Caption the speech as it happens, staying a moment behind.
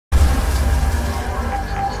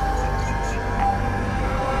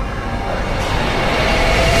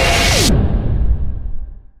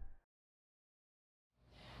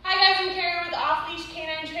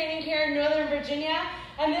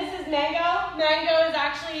Mango is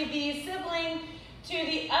actually the sibling to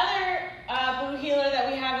the other blue heeler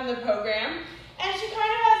that we have in the program. And she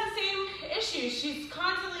kind of has the same issues. She's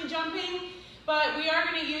constantly jumping, but we are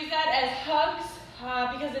going to use that as hugs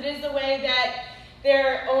because it is the way that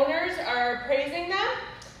their owners are praising them.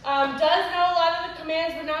 Does know a lot of the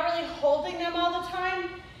commands, but not really holding them all the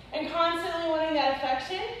time and constantly wanting that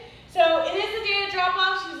affection. So it is the day to drop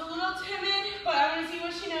off. She's a little timid, but I'm going to see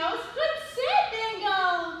what she knows. Good sit,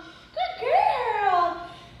 Mango. Good girl.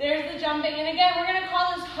 There's the jumping. And again, we're going to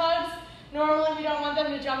call this hugs. Normally we don't want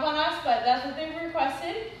them to jump on us, but that's what they've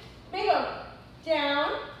requested. Mango,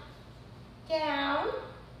 down, down,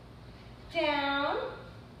 down.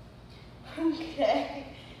 Okay.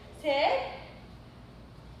 Sit,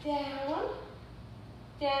 down,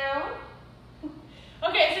 down.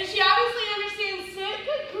 Okay, so she obviously understands sit.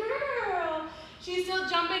 Good girl. She's still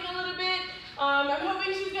jumping a little bit. I'm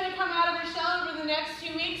hoping she's going to come out of her shell over the next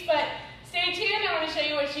 2 weeks, but stay tuned. I want to show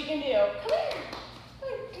you what she can do. Come